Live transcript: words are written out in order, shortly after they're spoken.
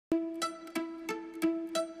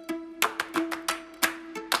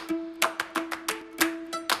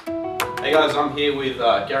Hey guys, I'm here with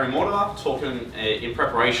Gary Mortimer, talking in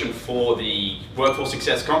preparation for the Workforce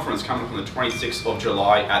Success Conference coming from the 26th of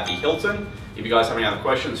July at the Hilton. If you guys have any other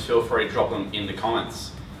questions, feel free to drop them in the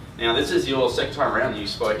comments. Now, this is your second time around. You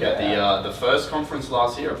spoke at the first conference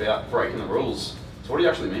last year about breaking the rules. So what do you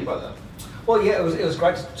actually mean by that? Well, yeah, it was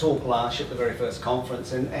great to talk last year at the very first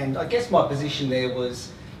conference, and I guess my position there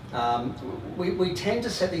was we tend to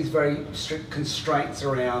set these very strict constraints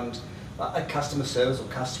around a customer service or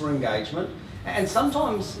customer engagement, and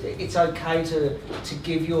sometimes it's okay to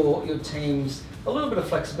give your teams a little bit of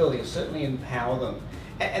flexibility, or certainly empower them.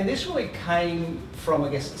 And this really came from, I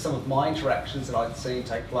guess, some of my interactions that I'd seen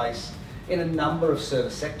take place in a number of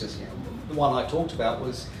service sectors. You know, the one I talked about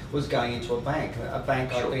was going into a bank I've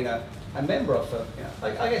been a member of for,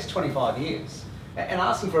 I guess 25 years, and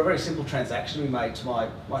asking for a very simple transaction we made to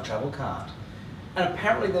my travel card. And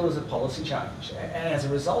apparently there was a policy change, and as a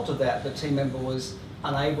result of that, the team member was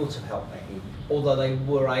unable to help me, although they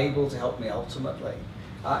were able to help me ultimately.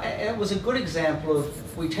 And it was a good example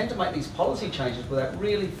of, we tend to make these policy changes without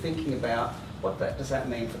really thinking about what does that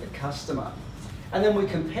mean for the customer. And then we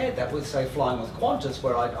compared that with, say, flying with Qantas,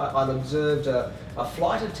 where I'd observed a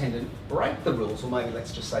flight attendant break the rules, or maybe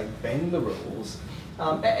let's just say bend the rules,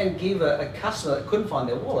 and give a customer that couldn't find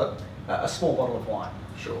their wallet a small bottle of wine.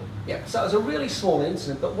 Sure. Yeah, so it was a really small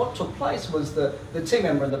incident, but what took place was the team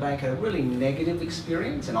member in the bank had a really negative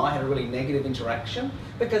experience, and I had a really negative interaction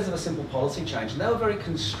because of a simple policy change, and they were very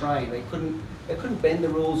constrained. They couldn't bend the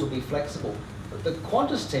rules or be flexible. But the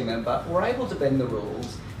Qantas team member were able to bend the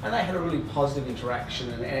rules, and they had a really positive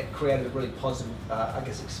interaction, and it created a really positive, I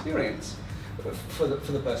guess, experience for the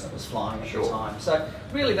person that was flying at the time. So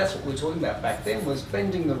really that's what we were talking about back then, was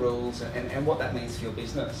bending the rules and what that means for your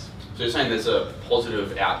business. So you're saying there's a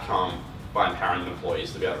positive outcome by empowering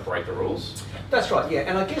employees to be able to break the rules? That's right, yeah.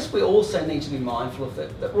 And I guess we also need to be mindful of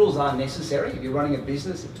that rules are necessary. If you're running a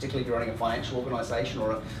business, particularly if you're running a financial organisation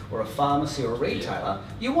or a pharmacy or a retailer,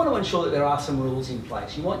 you want to ensure that there are some rules in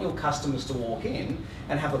place. You want your customers to walk in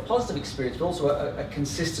and have a positive experience, but also a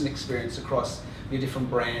consistent experience across your different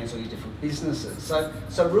brands or your different businesses.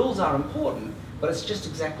 So rules are important, but it's just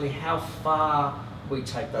exactly how far we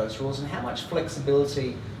take those rules and how much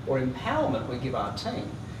flexibility or empowerment we give our team.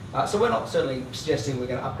 So we're not certainly suggesting we're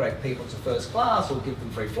going to upgrade people to first class or give them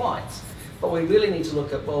free flights, but we really need to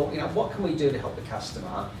look at, well, what can we do to help the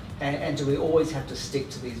customer, and do we always have to stick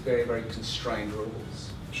to these very, very constrained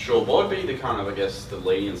rules? Sure. What would be the kind of, I guess, the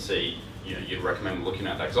leniency you'd recommend looking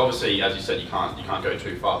at that? Because obviously, as you said, you can't go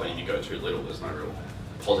too far, but if you go too little, there's no real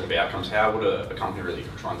positive outcomes. How would a company really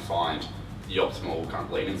try and find the optimal kind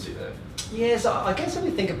of leniency there? Yes, I guess if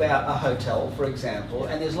we think about a hotel, for example,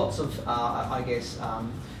 and there's lots of,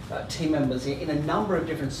 team members in a number of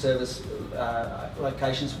different service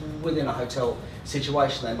locations within a hotel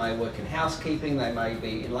situation. They may work in housekeeping, they may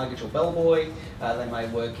be in luggage or bellboy, they may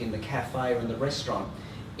work in the cafe or in the restaurant.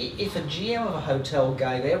 If a GM of a hotel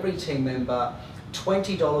gave every team member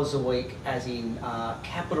 $20 a week as in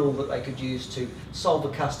capital that they could use to solve a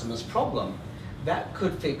customer's problem, that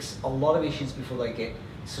could fix a lot of issues before they get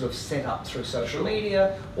sort of set up through social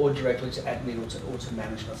media or directly to admin or to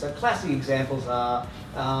management. So classic examples are,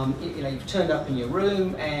 you've turned up in your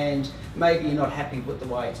room and maybe you're not happy with the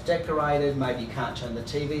way it's decorated, maybe you can't turn the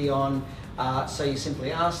TV on, so you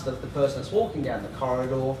simply ask the person that's walking down the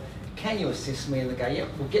corridor, can you assist me? And they go, yep,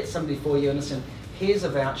 we'll get somebody for you, and listen, here's a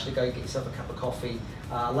voucher to go get yourself a cup of coffee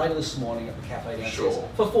later this morning at the cafe downstairs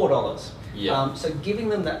for $4. Yeah. So giving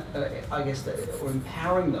them that, or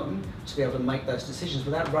empowering them to be able to make those decisions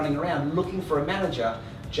without running around looking for a manager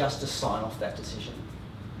just to sign off that decision.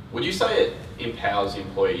 Would you say it empowers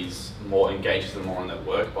employees more, engages them more in their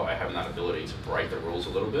work by having that ability to break the rules a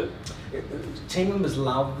little bit? Team members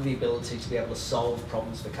love the ability to be able to solve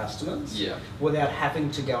problems for customers without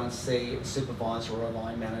having to go and see a supervisor or a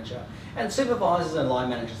line manager. And supervisors and line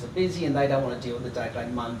managers are busy and they don't want to deal with the day-to-day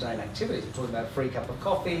mundane activities. We're talking about a free cup of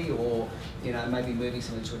coffee, or maybe moving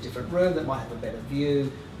someone to a different room that might have a better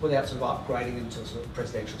view without sort of upgrading them to a sort of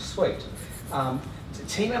presidential suite.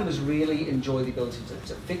 Team members really enjoy the ability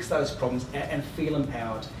to fix those problems and feel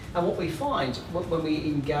empowered. And what we find when we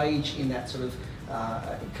engage in that sort of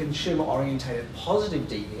consumer-orientated positive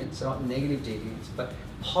deviance, so not negative deviance, but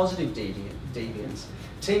positive deviance,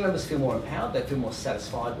 team members feel more empowered, they feel more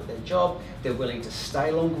satisfied with their job, they're willing to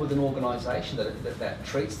stay longer with an organisation that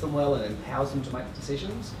treats them well and empowers them to make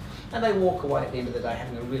decisions, and they walk away at the end of the day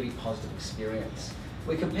having a really positive experience.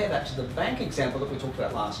 We compare that to the bank example that we talked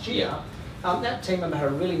about last year. That team member had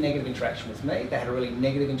a really negative interaction with me. They had a really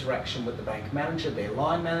negative interaction with the bank manager, their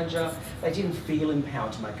line manager. They didn't feel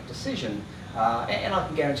empowered to make a decision. And I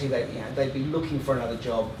can guarantee that they'd be looking for another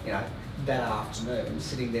job that afternoon,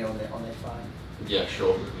 sitting there on their phone. Yeah,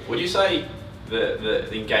 sure. Would you say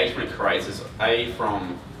the engagement it creates is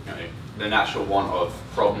from the natural one of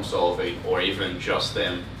problem solving, or even just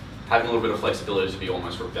them having a little bit of flexibility to be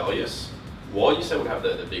almost rebellious? What would you say would have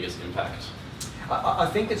the biggest impact? I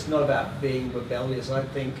think it's not about being rebellious. I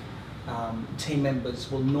think team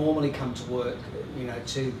members will normally come to work,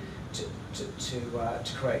 to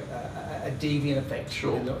create a deviant effect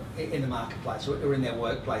Sure. in the marketplace or in their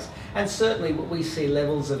workplace. And certainly we see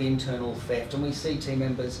levels of internal theft, and we see team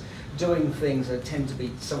members doing things that tend to be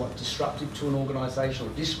somewhat disruptive to an organisation or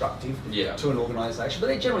destructive to an organisation, but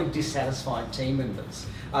they're generally dissatisfied team members.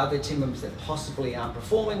 They're team members that possibly aren't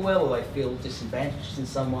performing well, or they feel disadvantaged in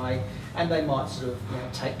some way, and they might sort of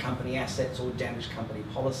take company assets or damage company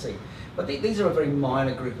policy. But these are a very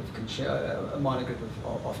minor group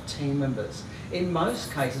of team members. In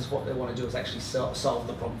most cases, what they want to do is actually solve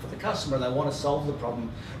the problem for the customer, and they want to solve the problem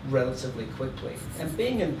relatively quickly. And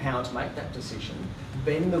being empowered to make that decision,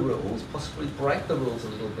 bend the rules, possibly break the rules a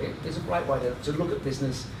little bit, is a great way to look at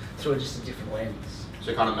business through just a different lens.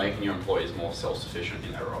 So kind of making your employees more self-sufficient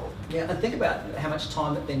in their role. Yeah, and think about how much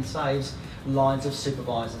time that then saves lines of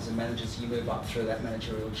supervisors and managers as you move up through that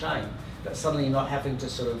managerial chain. That suddenly you're not having to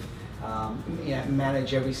sort of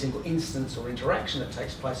manage every single instance or interaction that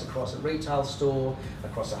takes place across a retail store,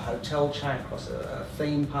 across a hotel chain, across a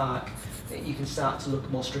theme park. You can start to look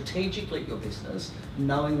more strategically at your business,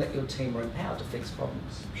 knowing that your team are empowered to fix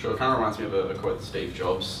problems. Sure, it kind of reminds me of a quote that Steve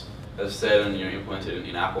Jobs has said and implemented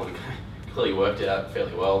in Apple, and clearly worked out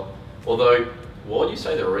fairly well. Although, what would you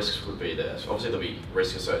say the risks would be there? So obviously there'll be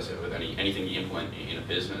risk associated with anything you implement in a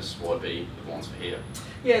business. What would be the ones for here?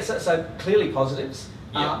 Yeah, so clearly positives.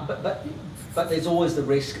 Yeah. But there's always the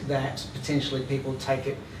risk that potentially people take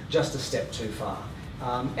it just a step too far.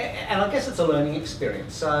 And I guess it's a learning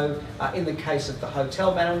experience. So in the case of the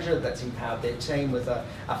hotel manager that's empowered their team with a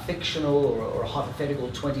fictional or a hypothetical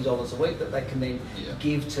 $20 a week that they can then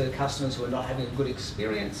give to customers who are not having a good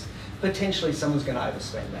experience, potentially someone's going to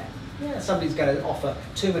overspend that. Yeah, somebody's going to offer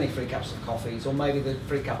too many free cups of coffees, or maybe the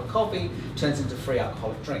free cup of coffee turns into free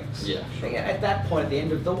alcoholic drinks. Yeah, sure. At that point, at the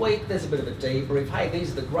end of the week, there's a bit of a debrief. Hey, these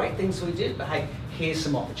are the great things we did, but hey, here's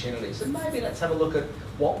some opportunities. And maybe let's have a look at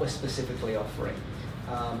what we're specifically offering.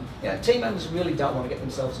 Team members really don't want to get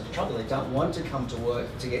themselves into trouble. They don't want to come to work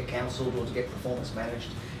to get counselled or to get performance managed,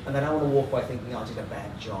 and they don't want to walk away thinking, I did a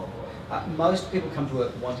bad job. Most people come to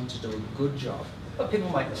work wanting to do a good job, but people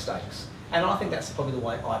make mistakes. And I think that's probably the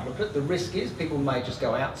way I'd look at it. The risk is people may just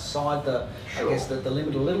go outside the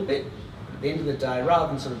limit a little bit. At the end of the day, rather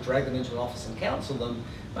than sort of drag them into an office and counsel them,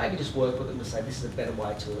 maybe just work with them to say this is a better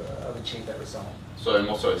way to achieve that result. So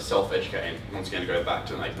more so self-educating, once again, to go back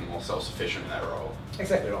to make them more self-sufficient in their role.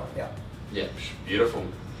 Exactly right, yeah. Yeah, beautiful.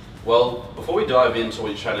 Well, before we dive into what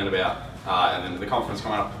you're chatting about, and then the conference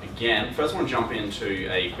coming up again, first I want to jump into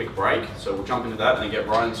a quick break. So we'll jump into that and then get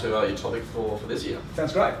right into your topic for this year.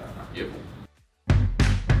 Sounds great. Beautiful.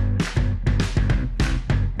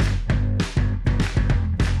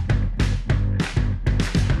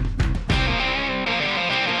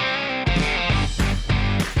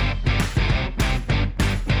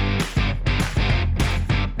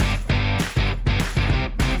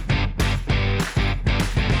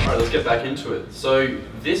 Alright, let's get back into it. So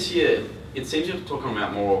this year, it seems you're talking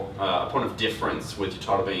about more a point of difference with your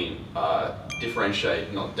title being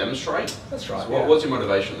differentiate, not demonstrate. That's right. So what's your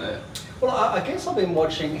motivation there? Well, I guess I've been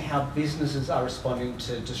watching how businesses are responding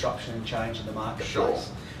to disruption and change in the marketplace. Sure.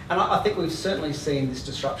 And I think we've certainly seen this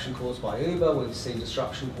disruption caused by Uber, we've seen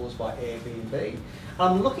disruption caused by Airbnb.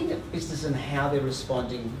 I'm looking at business and how they're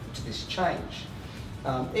responding to this change.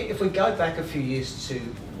 If we go back a few years to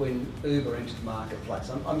when Uber entered the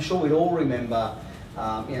marketplace, I'm sure we'd all remember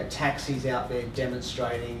taxis out there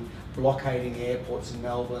demonstrating, blockading airports in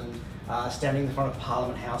Melbourne, standing in front of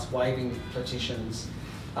Parliament House, waving petitions.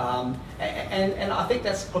 And I think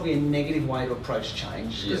that's probably a negative way to approach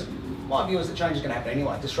change, because my view is that change is going to happen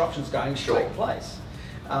anyway. Disruption's going to take place.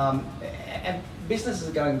 And businesses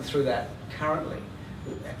are going through that currently.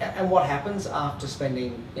 And what happens after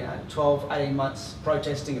spending 12, 18 months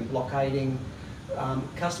protesting and blockading,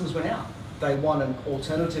 customers went out. They want an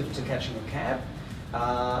alternative to catching a cab.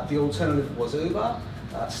 The alternative was Uber.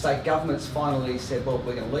 State governments finally said, well,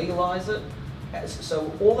 we're going to legalise it.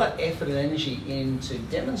 So all that effort and energy into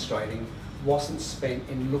demonstrating wasn't spent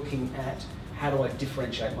in looking at how do I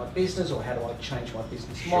differentiate my business, or how do I change my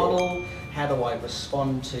business model, how do I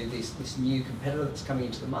respond to this new competitor that's coming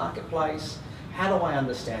into the marketplace, how do I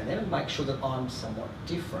understand them and make sure that I'm somewhat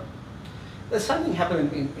different. There's something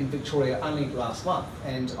happened in Victoria only last month,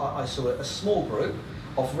 and I saw a small group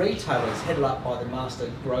of retailers headed up by the Master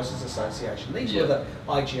Grocers Association. These were the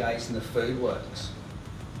IGAs and the food works.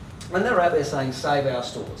 And they're out there saying, save our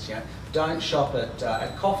stores, don't shop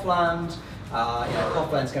at Coughland,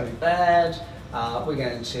 Coughland's going to be bad, we're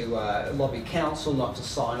going to lobby council not to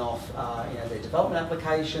sign off their development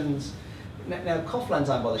applications. Now Coughland's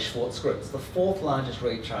owned by the Schwartz Group. It's the 4th largest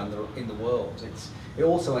retailer in the world. It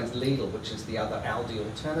also owns Lidl, which is the other Aldi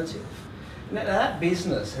alternative. Now that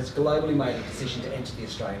business has globally made a decision to enter the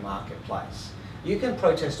Australian marketplace. You can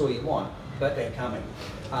protest all you want, but they're coming.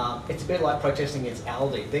 It's a bit like protesting against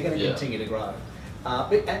Aldi. They're going to continue to grow.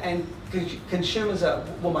 And consumers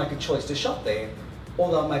will make a choice to shop there, or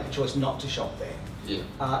they'll make a choice not to shop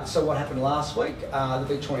there. So what happened last week, the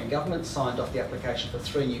Victorian government signed off the application for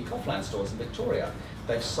 3 new Coughland stores in Victoria.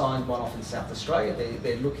 They've signed one off in South Australia.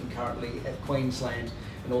 They're looking currently at Queensland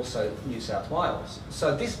and also New South Wales.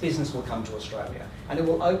 So this business will come to Australia, and it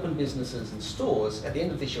will open businesses and stores at the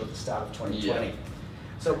end of this year, at the start of 2020.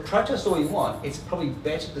 So protest all you want, it's probably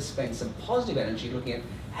better to spend some positive energy looking at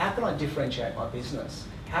how can I differentiate my business?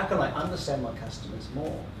 How can I understand my customers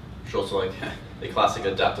more? Sure, so like the classic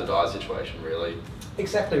adapt or die situation, really.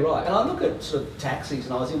 Exactly right. And I look at sort of taxis,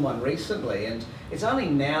 and I was in one recently, and it's only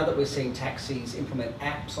now that we're seeing taxis implement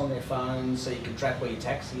apps on their phones so you can track where your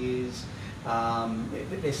taxi is.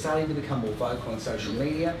 They're starting to become more vocal on social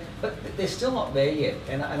media, but they're still not there yet.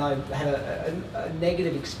 And I had a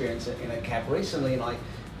negative experience in a cab recently, and I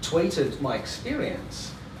tweeted my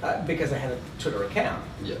experience because I had a Twitter account,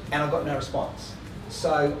 and I got no response.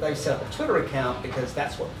 So they set up a Twitter account because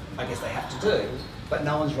that's what I guess they have to do, but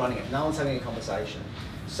no one's running it, no one's having a conversation.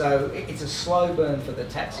 So it's a slow burn for the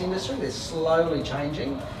taxi industry. They're slowly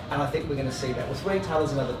changing, and I think we're going to see that with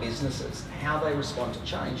retailers and other businesses, how they respond to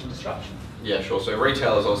change and disruption. Yeah, sure. So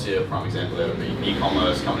retailers obviously a prime example. There would be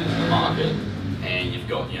e-commerce coming into the market, and you've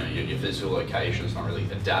got your physical locations not really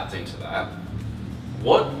adapting to that.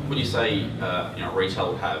 What would you say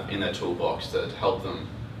retail would have in their toolbox to help them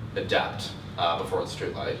adapt before it's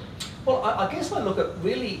too late? Well, I guess I look at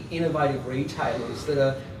really innovative retailers that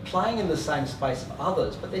are playing in the same space of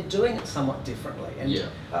others, but they're doing it somewhat differently. And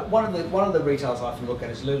one of the retailers I often look at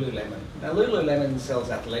is Lululemon. Now, Lululemon sells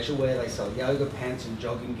athleisure wear, they sell yoga pants and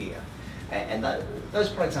jogging gear, and those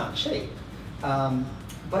products aren't cheap.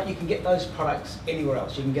 But you can get those products anywhere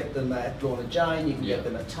else. You can get them at Lorna Jane, you can get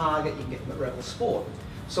them at Target, you can get them at Rebel Sport.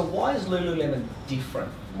 So why is Lululemon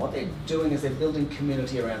different? What they're doing is they're building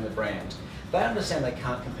community around the brand. They understand they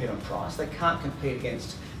can't compete on price. They can't compete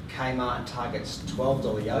against Kmart and Target's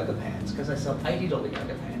 $12 yoga pants because they sell $80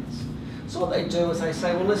 yoga pants. So what they do is they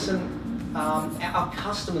say, well, listen, our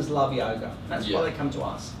customers love yoga. That's why they come to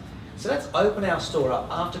us. So let's open our store up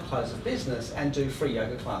after close of business and do free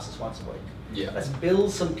yoga classes once a week. Let's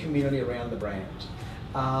build some community around the brand.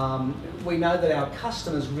 We know that our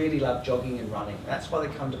customers really love jogging and running. That's why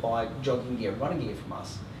they come to buy jogging gear and running gear from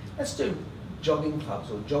us. Let's do jogging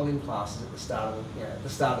clubs or jogging classes at the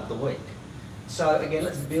start of the week. So again,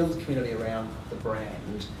 let's build community around the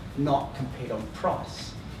brand, not compete on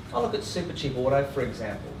price. I look at Supercheap Auto, for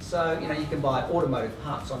example. So you can buy automotive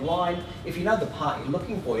parts online. If you know the part you're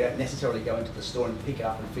looking for, you don't necessarily go into the store and pick it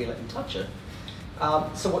up and feel it and touch it.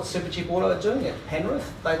 So what Supercheap Auto are doing at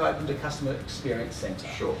Penrith, they've opened a customer experience centre.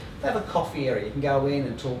 They have a coffee area. You can go in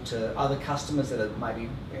and talk to other customers that are maybe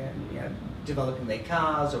developing their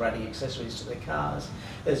cars or adding accessories to their cars.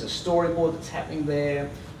 There's a storyboard that's happening there.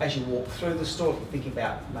 As you walk through the store, if you're thinking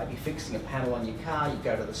about maybe fixing a panel on your car, you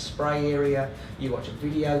go to the spray area, you watch a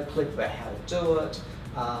video clip about how to do it.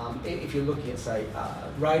 If you're looking at, say,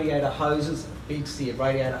 radiator hoses, big sea of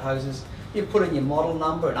radiator hoses, you put in your model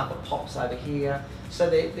number and up it pops over here. So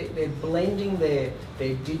they're blending their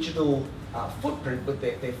digital footprint with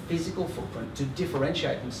their physical footprint to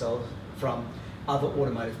differentiate themselves from other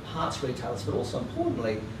automotive parts retailers, but also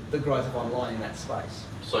importantly, the growth of online in that space.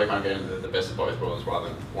 So you're kind of getting the best of both worlds rather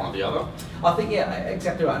than one or the other? I think,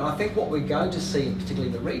 exactly right. And I think what we're going to see, particularly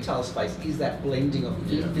in the retail space, is that blending of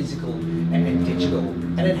physical and digital.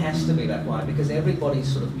 And it has to be that way because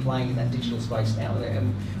everybody's sort of playing in that digital space now.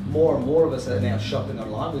 And more of us are now shopping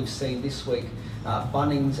online. We've seen this week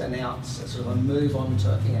Bunnings announce sort of a move on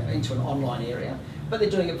to, into an online area. But they're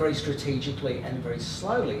doing it very strategically and very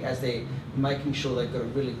slowly as they're making sure they've got a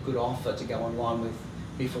really good offer to go online with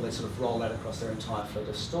before they sort of roll out across their entire fleet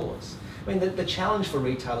of stores. I mean, the challenge for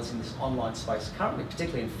retailers in this online space currently,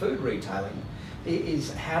 particularly in food retailing,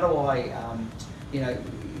 is how do I,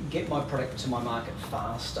 get my product to my market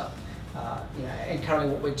faster? And currently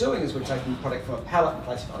what we're doing is we're taking the product from a pallet and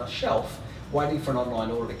placing it on a shelf, waiting for an online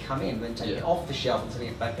order to come in, then taking it off the shelf and sending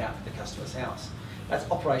it back out to the customer's house. That's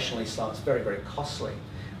operationally slow, it's very, very costly.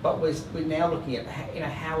 but we're now looking at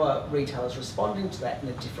how are retailers responding to that in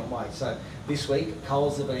a different way. So this week,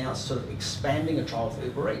 Coles have announced sort of expanding a trial with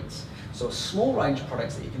Uber Eats. So a small range of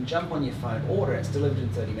products that you can jump on your phone, order, and it's delivered in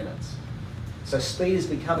 30 minutes. So speed is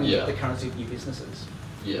becoming the currency of new businesses.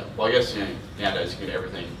 Yeah, well I guess nowadays you can get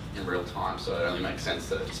everything in real time, so it only makes sense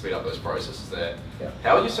to speed up those processes there. Yeah.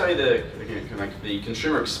 How would you say the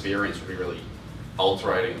consumer experience would be really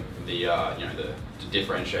altering the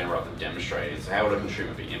differentiating rather than demonstrating? So how would a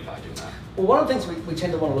consumer be impacting that? Well, one of the things we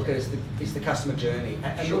tend to want to look at is the customer journey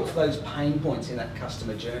and look for those pain points in that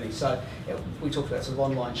customer journey. So we talked about sort of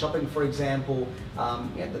online shopping, for example.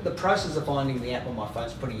 The process of finding the app on my phone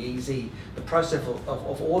is pretty easy. The process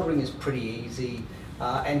of ordering is pretty easy.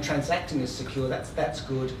 And transacting is secure, that's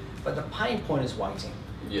good, but the pain point is waiting.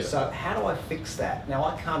 Yeah. So how do I fix that? Now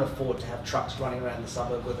I can't afford to have trucks running around the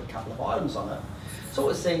suburb with a couple of items on it. So what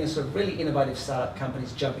we're seeing is sort of really innovative startup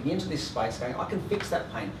companies jumping into this space going, I can fix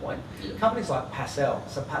that pain point. Yeah. Companies like Parcel.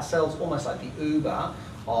 So Parcel's almost like the Uber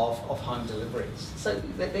of home deliveries. So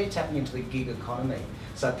they're tapping into the gig economy.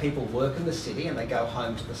 So people work in the city and they go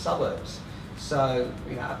home to the suburbs. So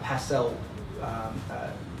a Parcel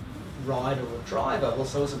rider or driver, well,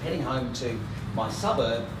 so as I'm heading home to my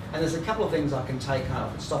suburb, and there's a couple of things I can take home.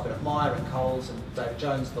 I can stop in at Myer and Coles and David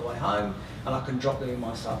Jones on the way home, and I can drop them in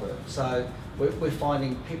my suburb. So we're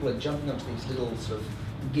finding people are jumping onto these little sort of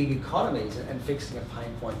gig economies and fixing a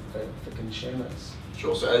pain point for consumers.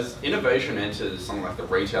 Sure, so as innovation enters something like the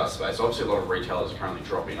retail space, obviously a lot of retailers are currently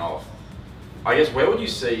dropping off. I guess where would you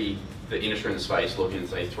see the industry in the space looking in,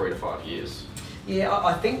 say, 3 to 5 years? Yeah,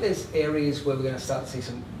 I think there's areas where we're going to start to see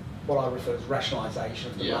some what I refer to as rationalisation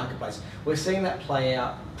of the marketplace. We're seeing that play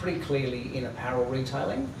out pretty clearly in apparel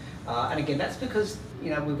retailing. And again, that's because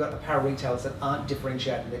we've got apparel retailers that aren't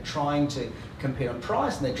differentiated. They're trying to compete on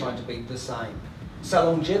price and they're trying to be the same. So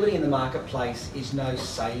longevity in the marketplace is no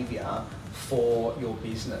saviour for your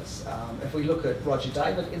business. If we look at Roger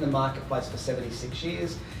David in the marketplace for 76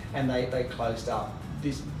 years and they closed up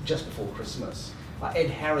this just before Christmas.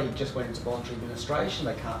 Ed Harry just went into voluntary administration.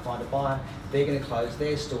 They can't find a buyer. They're going to close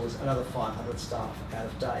their stores. Another 500 staff out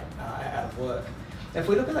of work. If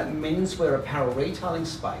we look at that menswear apparel retailing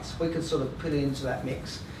space, we could sort of put it into that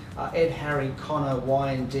mix. Ed Harry, Connor,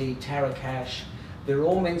 Y&D, Tara Cash, they're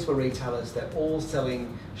all menswear retailers. They're all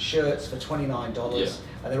selling shirts for $29,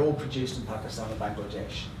 and they're all produced in Pakistan and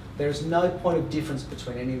Bangladesh. There is no point of difference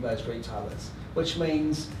between any of those retailers, which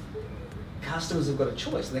means customers have got a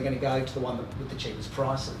choice and they're going to go to the one with the cheapest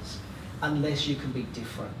prices unless you can be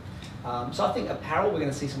different. So I think apparel, we're going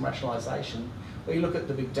to see some rationalisation. When you look at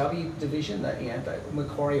the Big W division,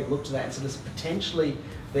 Macquarie have looked at that and said, listen, potentially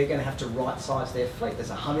they're going to have to right-size their fleet. There's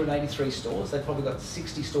 183 stores. They've probably got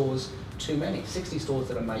 60 stores too many, 60 stores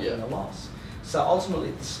that are making a loss. So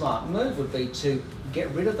ultimately the smart move would be to get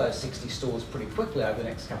rid of those 60 stores pretty quickly over the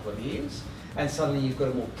next couple of years, and suddenly you've got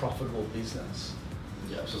a more profitable business.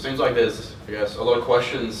 Yeah, so it seems like there's, I guess, a lot of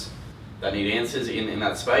questions that need answers in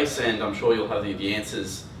that space, and I'm sure you'll have the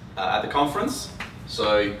answers at the conference.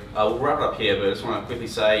 So we'll wrap it up here, but I just want to quickly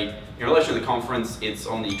say, in relation to the conference, it's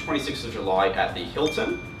on the 26th of July at the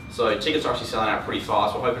Hilton. So tickets are actually selling out pretty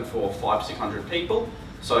fast. We're hoping for 500 to 600 people.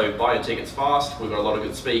 So buy your tickets fast. We've got a lot of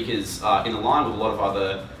good speakers in the line with a lot of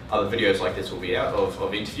other videos like this will be out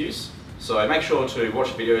of interviews. So make sure to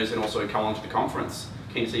watch the videos and also come on to the conference.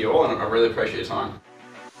 Keen to see you all, and I really appreciate your time.